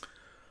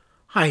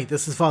Hi,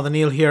 this is Father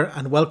Neil here,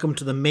 and welcome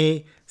to the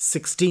May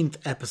 16th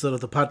episode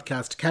of the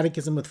podcast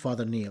Catechism with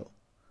Father Neil.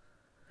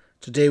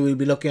 Today we'll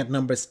be looking at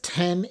numbers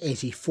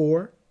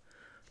 1084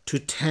 to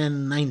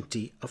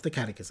 1090 of the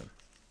Catechism.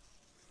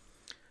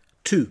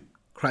 2.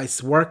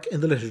 Christ's work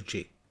in the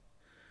liturgy.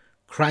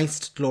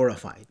 Christ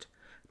glorified.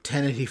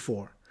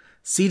 1084.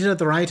 Seated at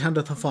the right hand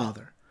of the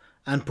Father,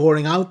 and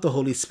pouring out the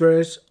Holy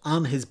Spirit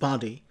on his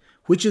body,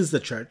 which is the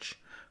Church,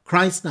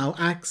 Christ now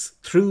acts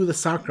through the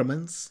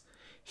sacraments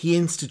he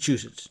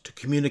instituted to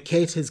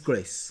communicate his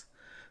grace.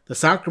 The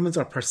sacraments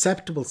are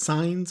perceptible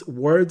signs,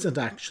 words and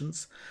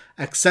actions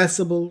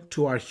accessible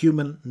to our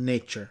human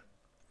nature.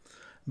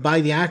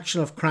 By the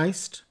action of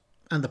Christ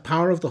and the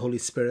power of the Holy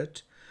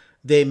Spirit,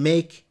 they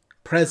make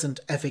present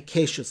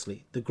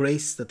efficaciously the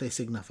grace that they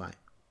signify.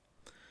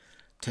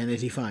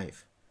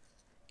 1085.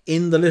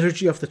 In the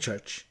liturgy of the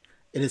Church,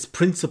 it is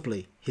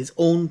principally his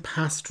own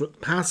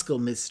paschal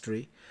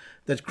mystery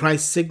that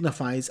Christ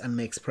signifies and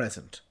makes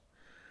present.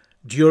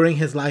 During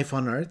his life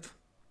on earth,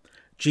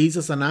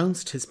 Jesus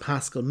announced his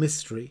paschal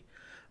mystery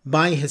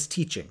by his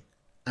teaching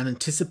and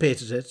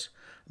anticipated it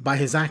by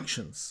his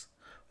actions.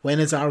 When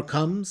his hour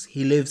comes,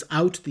 he lives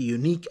out the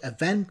unique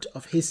event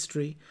of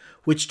history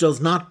which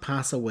does not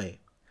pass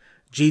away.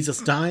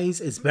 Jesus dies,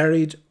 is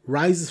buried,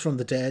 rises from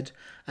the dead,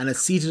 and is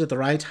seated at the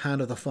right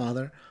hand of the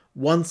Father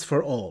once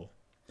for all.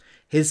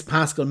 His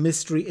paschal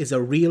mystery is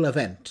a real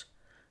event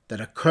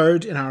that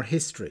occurred in our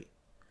history,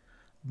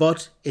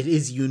 but it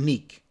is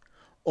unique.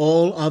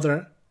 All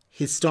other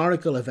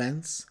historical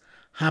events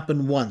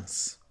happen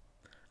once,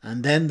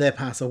 and then they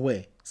pass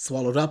away,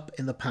 swallowed up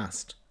in the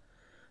past.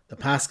 The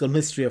paschal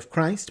mystery of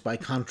Christ, by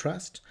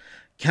contrast,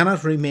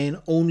 cannot remain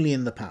only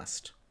in the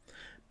past,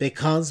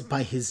 because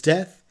by his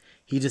death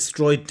he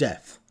destroyed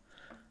death,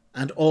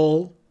 and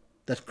all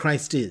that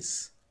Christ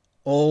is,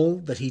 all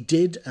that he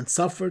did and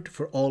suffered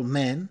for all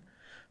men,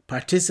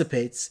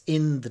 participates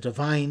in the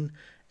divine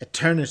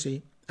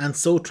eternity and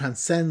so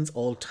transcends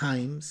all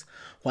times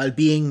while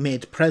being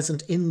made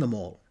present in them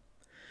all.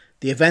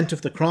 The event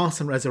of the cross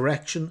and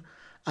resurrection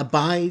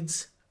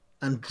abides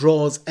and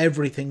draws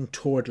everything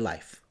toward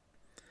life.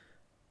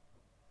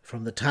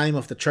 From the time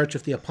of the Church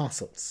of the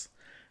Apostles,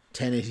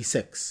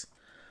 1086.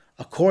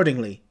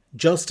 Accordingly,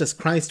 just as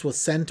Christ was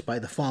sent by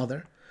the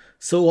Father,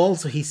 so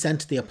also he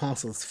sent the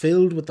apostles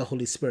filled with the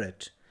Holy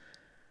Spirit.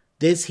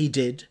 This he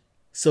did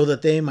so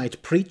that they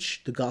might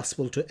preach the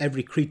gospel to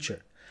every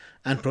creature,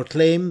 and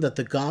proclaim that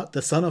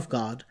the Son of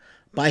God,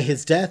 by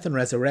his death and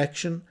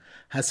resurrection,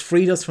 has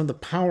freed us from the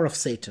power of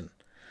Satan,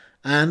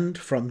 and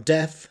from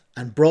death,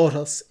 and brought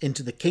us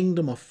into the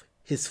kingdom of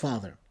his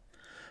Father.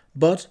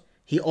 But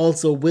he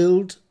also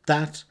willed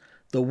that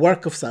the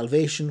work of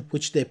salvation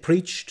which they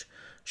preached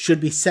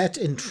should be set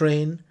in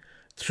train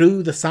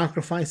through the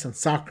sacrifice and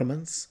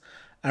sacraments,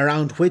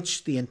 around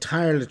which the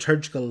entire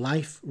liturgical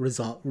life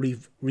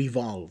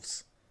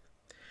revolves.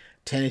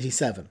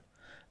 1087.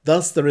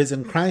 Thus there is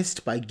in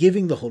Christ, by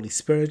giving the Holy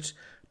Spirit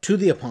to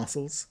the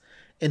apostles,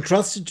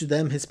 entrusted to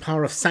them his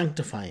power of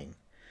sanctifying.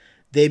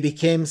 They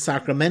became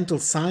sacramental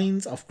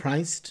signs of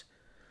Christ.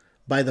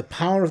 By the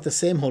power of the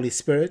same Holy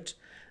Spirit,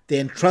 they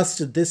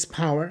entrusted this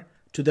power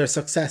to their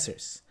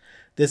successors.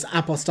 This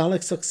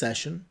apostolic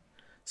succession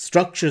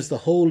structures the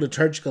whole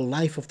liturgical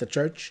life of the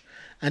Church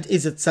and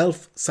is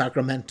itself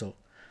sacramental,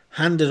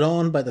 handed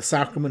on by the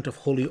sacrament of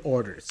holy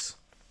orders.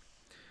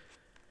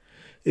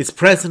 Is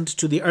present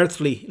to the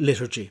earthly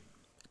liturgy,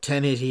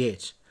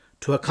 1088,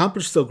 to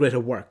accomplish so great a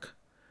work,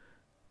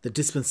 the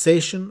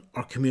dispensation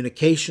or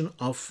communication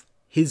of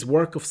his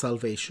work of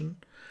salvation.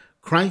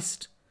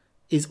 Christ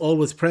is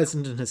always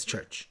present in his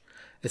Church,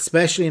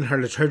 especially in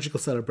her liturgical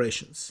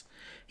celebrations.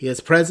 He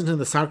is present in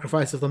the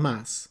sacrifice of the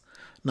Mass,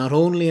 not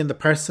only in the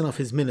person of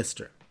his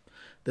minister,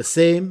 the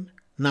same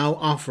now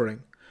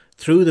offering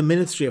through the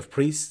ministry of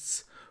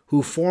priests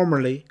who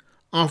formerly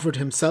offered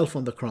himself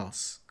on the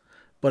cross,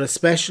 but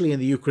especially in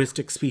the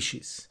Eucharistic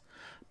species.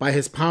 By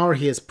his power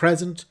he is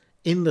present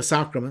in the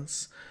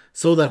sacraments,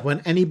 so that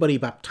when anybody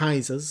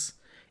baptizes,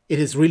 it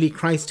is really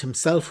Christ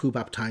himself who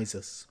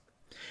baptizes.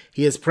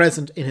 He is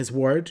present in his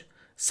word,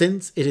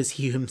 since it is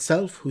he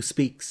himself who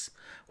speaks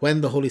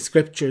when the Holy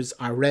Scriptures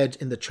are read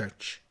in the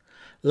Church.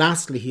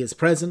 Lastly, he is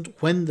present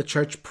when the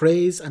Church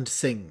prays and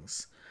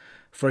sings,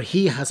 for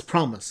he has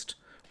promised,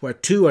 where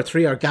 2 or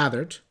 3 are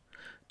gathered,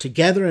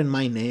 together in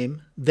my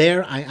name,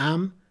 there I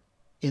am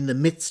in the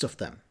midst of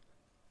them.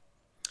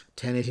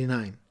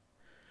 1089.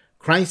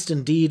 Christ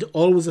indeed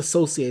always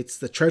associates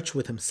the Church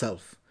with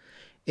himself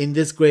in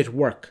this great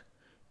work,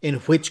 in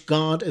which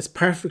God is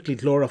perfectly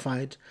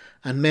glorified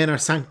and men are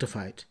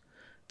sanctified.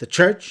 The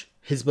Church,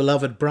 his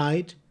beloved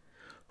bride,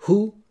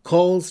 who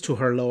calls to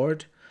her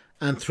Lord,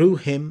 and through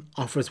him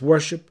offers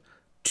worship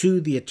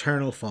to the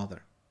eternal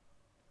Father,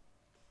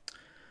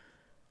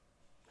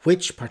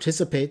 which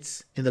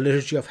participates in the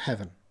liturgy of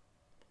heaven.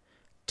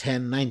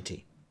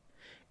 1090.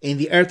 In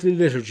the earthly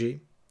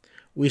liturgy,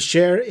 we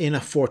share in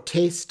a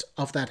foretaste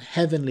of that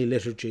heavenly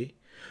liturgy,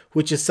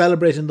 which is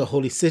celebrated in the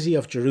holy city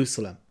of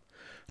Jerusalem,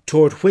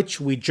 toward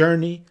which we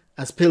journey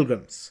as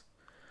pilgrims.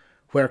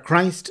 where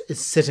Christ is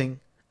sitting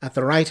at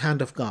the right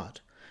hand of God,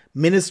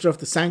 minister of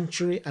the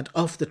sanctuary and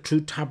of the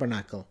true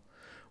tabernacle,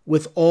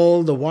 with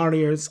all the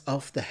warriors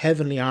of the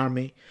heavenly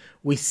army,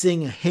 we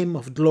sing a hymn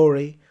of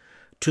glory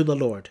to the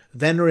Lord,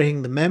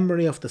 venerating the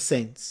memory of the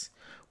saints.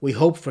 We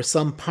hope for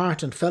some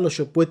part and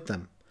fellowship with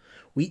them.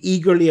 We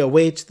eagerly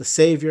await the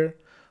Xavier,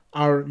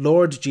 our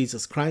Lord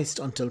Jesus Christ,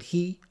 until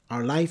he,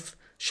 our life,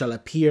 shall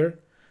appear,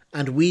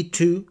 and we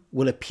too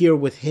will appear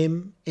with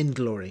him in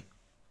glory.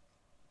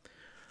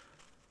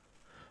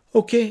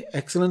 Okay,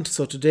 excellent.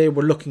 So today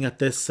we're looking at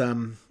this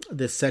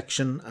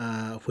section,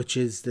 which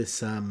is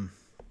this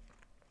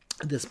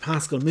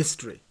Paschal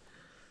mystery.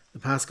 The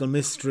Paschal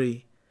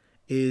mystery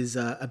is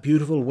a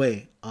beautiful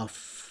way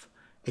of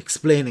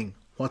explaining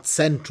what's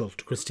central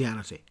to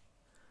Christianity.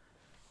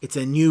 It's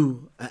a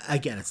new,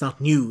 again, it's not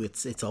new,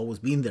 it's always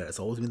been there, it's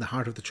always been the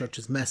heart of the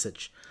church's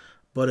message,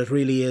 but it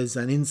really is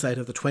an insight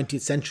of the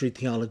 20th century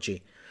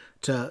theology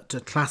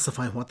to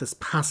classify what this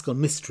Paschal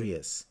mystery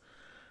is.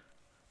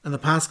 And the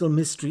Paschal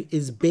mystery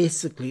is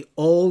basically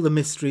all the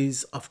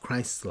mysteries of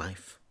Christ's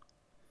life.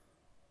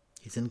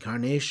 His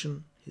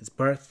incarnation, his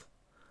birth,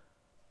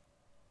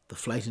 the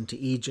flight into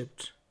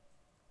Egypt,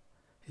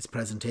 his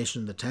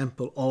presentation in the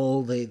temple,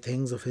 all the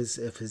things of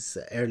his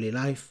early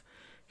life,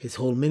 his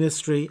whole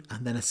ministry,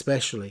 and then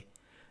especially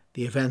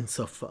the events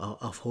of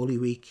Holy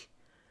Week,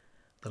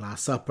 the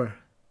Last Supper,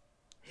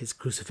 his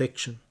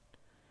crucifixion,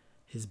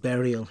 his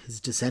burial, his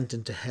descent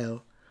into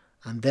hell,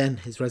 and then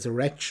his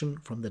resurrection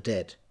from the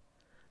dead.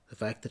 The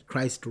fact that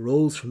Christ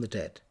rose from the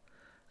dead,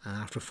 and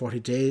after 40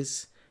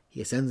 days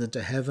he ascends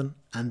into heaven,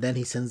 and then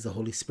he sends the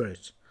Holy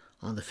Spirit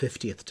on the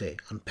 50th day,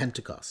 on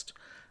Pentecost.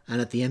 And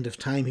at the end of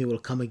time he will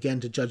come again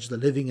to judge the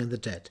living and the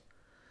dead.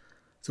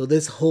 So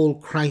this whole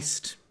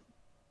Christ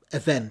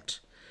event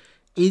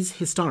is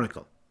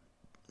historical.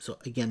 So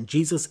again,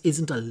 Jesus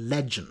isn't a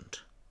legend.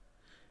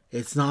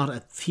 It's not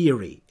a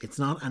theory. It's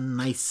not a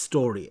nice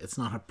story. It's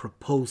not a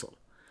proposal.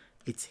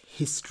 It's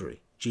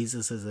history.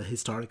 Jesus is a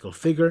historical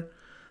figure.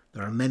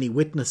 There are many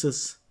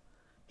witnesses.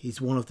 He's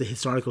one of the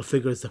historical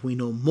figures that we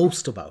know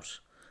most about.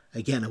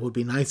 Again, it would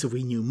be nice if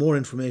we knew more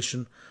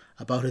information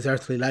about his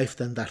earthly life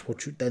than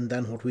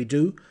what we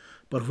do,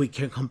 but if we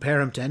can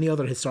compare him to any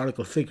other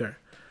historical figure,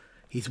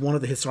 he's one of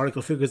the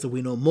historical figures that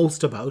we know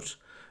most about,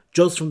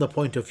 just from the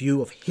point of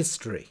view of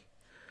history,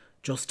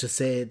 just to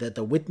say that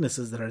the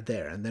witnesses that are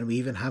there, and then we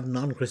even have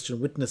non-Christian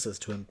witnesses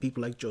to him,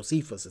 people like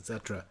Josephus,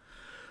 etc.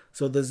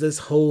 So there's this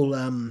whole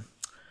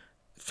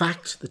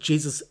fact that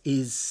Jesus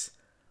is,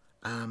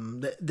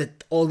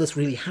 that all this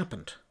really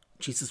happened.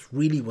 Jesus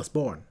really was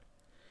born.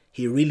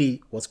 He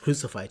really was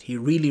crucified. He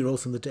really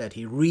rose from the dead.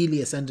 He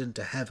really ascended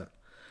into heaven.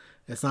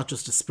 It's not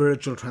just a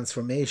spiritual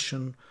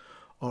transformation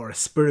or a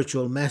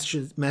spiritual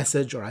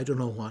message or I don't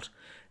know what.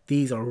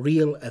 These are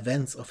real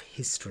events of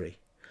history.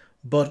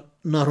 But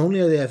not only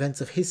are they events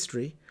of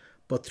history,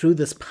 but through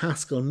this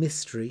Paschal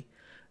mystery,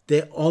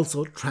 they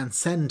also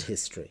transcend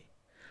history.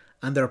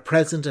 And they're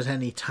present at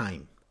any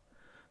time.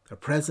 They're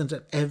present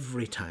at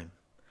every time.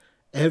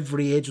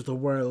 Every age of the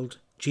world,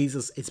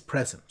 Jesus is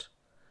present.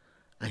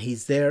 And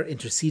he's there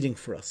interceding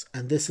for us.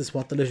 And this is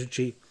what the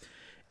liturgy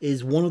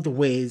is one of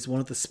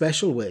the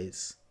special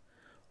ways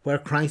where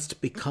Christ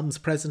becomes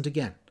present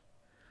again.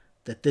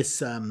 That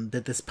this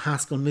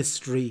Paschal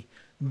mystery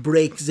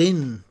breaks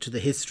into the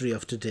history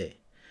of today,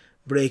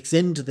 breaks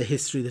into the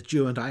history that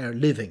you and I are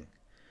living,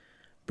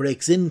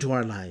 breaks into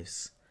our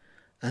lives.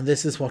 And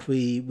this is what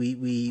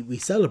we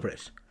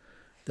celebrate,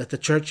 that the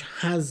church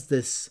has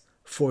this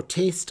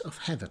foretaste of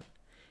heaven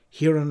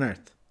here on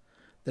earth,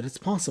 that it's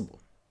possible.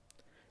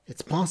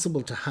 It's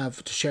possible to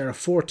share a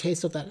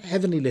foretaste of that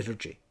heavenly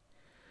liturgy.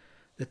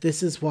 That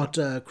this is what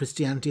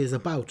Christianity is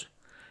about.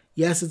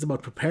 Yes, it's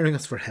about preparing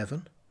us for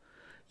heaven.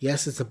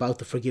 Yes, it's about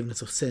the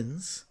forgiveness of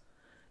sins.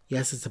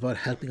 Yes, it's about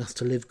helping us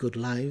to live good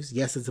lives.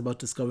 Yes, it's about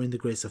discovering the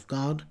grace of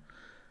God.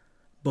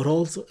 But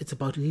also it's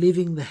about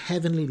living the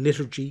heavenly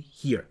liturgy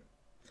here.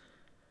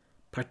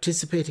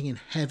 Participating in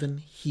heaven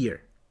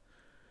here.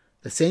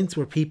 The saints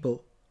were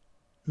people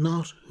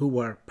not who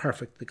were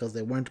perfect because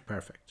they weren't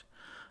perfect.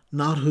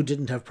 Not who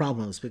didn't have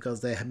problems,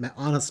 because they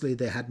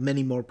had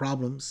many more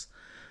problems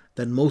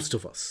than most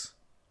of us.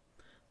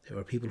 There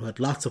were people who had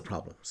lots of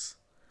problems.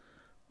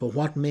 But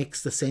what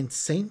makes the saints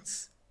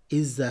saints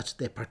is that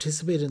they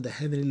participate in the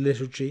heavenly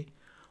liturgy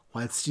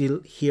while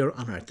still here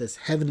on earth. This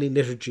heavenly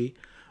liturgy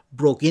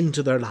broke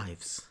into their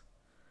lives.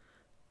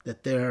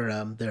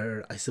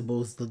 That I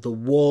suppose, the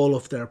wall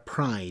of their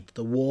pride,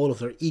 the wall of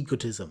their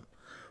egotism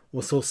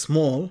was so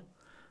small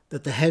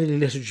that the heavenly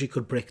liturgy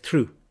could break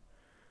through.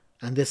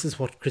 And this is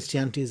what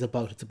Christianity is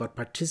about. It's about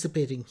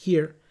participating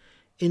here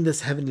in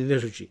this heavenly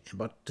liturgy,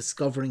 about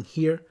discovering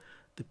here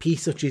the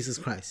peace of Jesus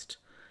Christ,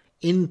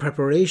 in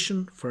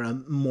preparation for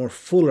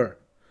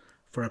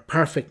a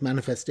perfect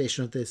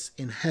manifestation of this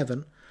in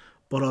heaven,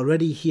 but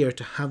already here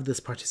to have this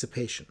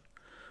participation.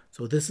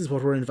 So this is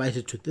what we're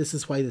invited to. This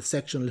is why the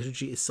sectional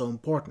liturgy is so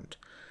important,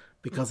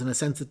 because in a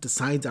sense it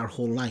decides our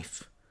whole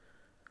life.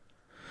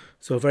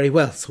 So very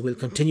well, so we'll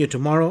continue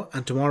tomorrow,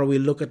 and tomorrow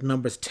we'll look at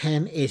numbers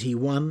 10,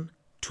 81,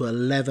 to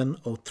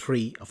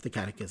 1103 of the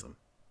Catechism.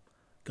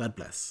 God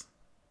bless.